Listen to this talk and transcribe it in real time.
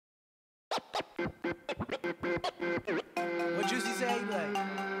What Juicy say? He be like,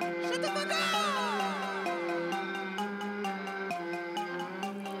 shut the fuck up!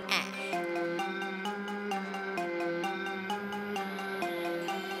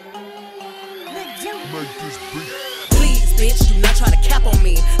 Please, bitch, do not try to cap on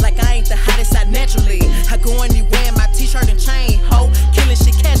me. Like I ain't the hottest out naturally. I go anywhere in my t-shirt and chain, ho, killing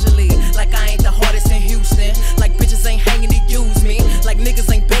shit casually. Like I ain't the hardest in Houston. Like bitches ain't hanging to use me. Like niggas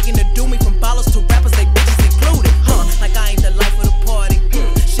ain't begging to do me. From ballers to rappers, they bitches included, huh? Like I ain't the life of the party.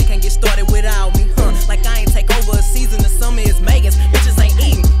 Shit can't get started without me, huh? Like I ain't take over a season. The summer is Megan's. Bitches ain't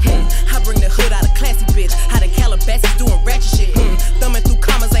eating. I bring the hood out of classy bitch. Out of Calabasas doing ratchet shit. Thumbing through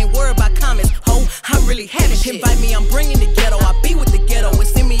commas, ain't worried about comments, ho. I really having shit. Invite me, I'm bringing the ghetto. I be with the ghetto.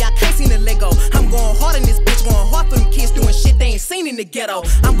 It's in me, I can't see the Lego. I'm going hard in this bitch, going hard for them kids doing shit they ain't seen in the ghetto.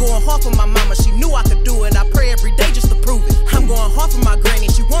 I'm going hard for my mama, she knew I could do it. I pray every day just to prove it. I'm going hard for my granny,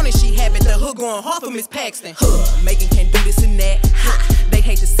 she want it, she have it. The hood going hard for Miss Paxton. Megan can't do this and that. They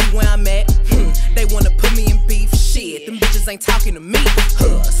hate to see where I'm at. They wanna put me in beef. Shit, them bitches ain't talking to me.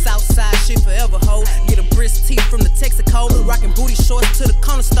 Southside shit forever, ho. Get a brisk tee from the Texaco. Rockin' booty shorts to the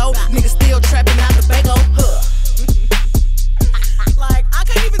corner store. Niggas still trapping out the bago. Like, I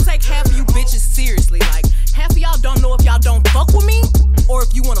can't even take half of you bitches seriously. Like, half of y'all don't know if y'all don't fuck with me or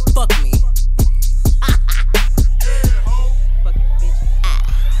if you wanna fuck me. Fucking bitch.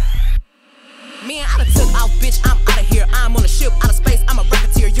 Man, I done took out, bitch. I'm out of here. I'm on a ship, out of space. I'm a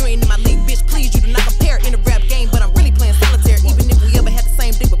rocketeer. You ain't in my league, bitch. Please, you do not compare in a rap game, but I'm really playing solitaire. Even if we ever had the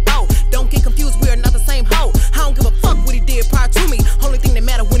same dick before, don't get confused. We are not the same hoe. I don't give a fuck what he did prior to me. Only thing that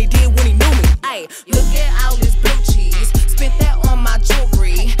matter when he did when he knew me. Ayy, look at all this blue cheese. Spent that on my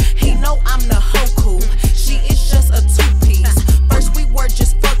jewelry. He know I'm the Hoku. She is just a two-piece. First we were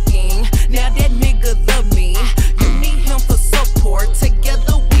just fucking. Now that nigga love me. You need him for support.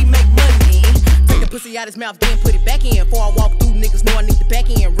 Together we make money. Take the pussy out his mouth, then put it back in. Before I walk through, niggas know I need the back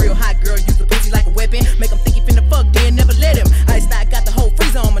end. Real hot girl,